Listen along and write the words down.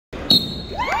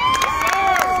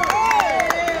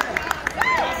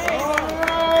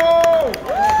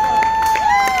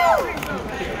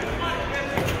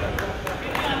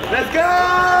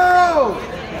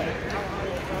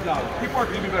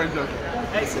joking.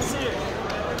 Hey, sincere.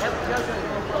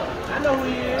 I know who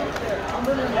he is. I'm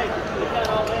really late.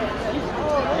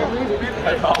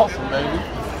 That's awesome, baby.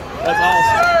 That's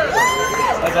awesome.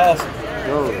 That's awesome.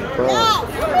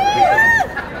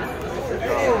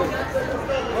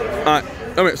 All right.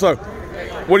 Okay, so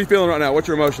what are you feeling right now? What's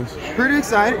your emotions? Pretty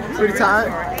excited. Pretty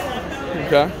tired.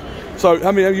 Okay. So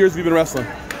how many years have you been wrestling?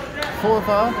 4 or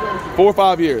 5. 4 or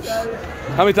 5 years.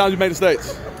 How many times have you made the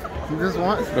States? Just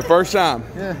once. The first time.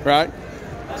 Yeah. Right?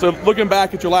 So looking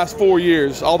back at your last 4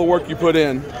 years, all the work you put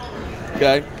in,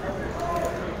 okay?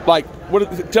 Like,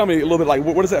 tell me a little bit, like,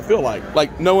 what does that feel like?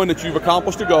 Like, knowing that you've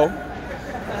accomplished a goal,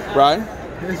 right?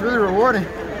 It's really rewarding.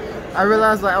 I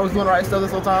realized, like, I was doing the right stuff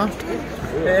this whole time.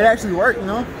 And it actually worked, you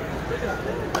know?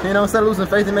 You know, instead of losing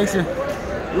faith, it makes you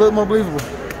look more believable.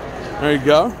 There you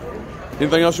go.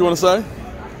 Anything else you want to say?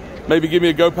 Maybe give me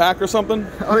a go pack or something?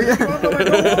 Oh,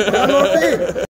 yeah.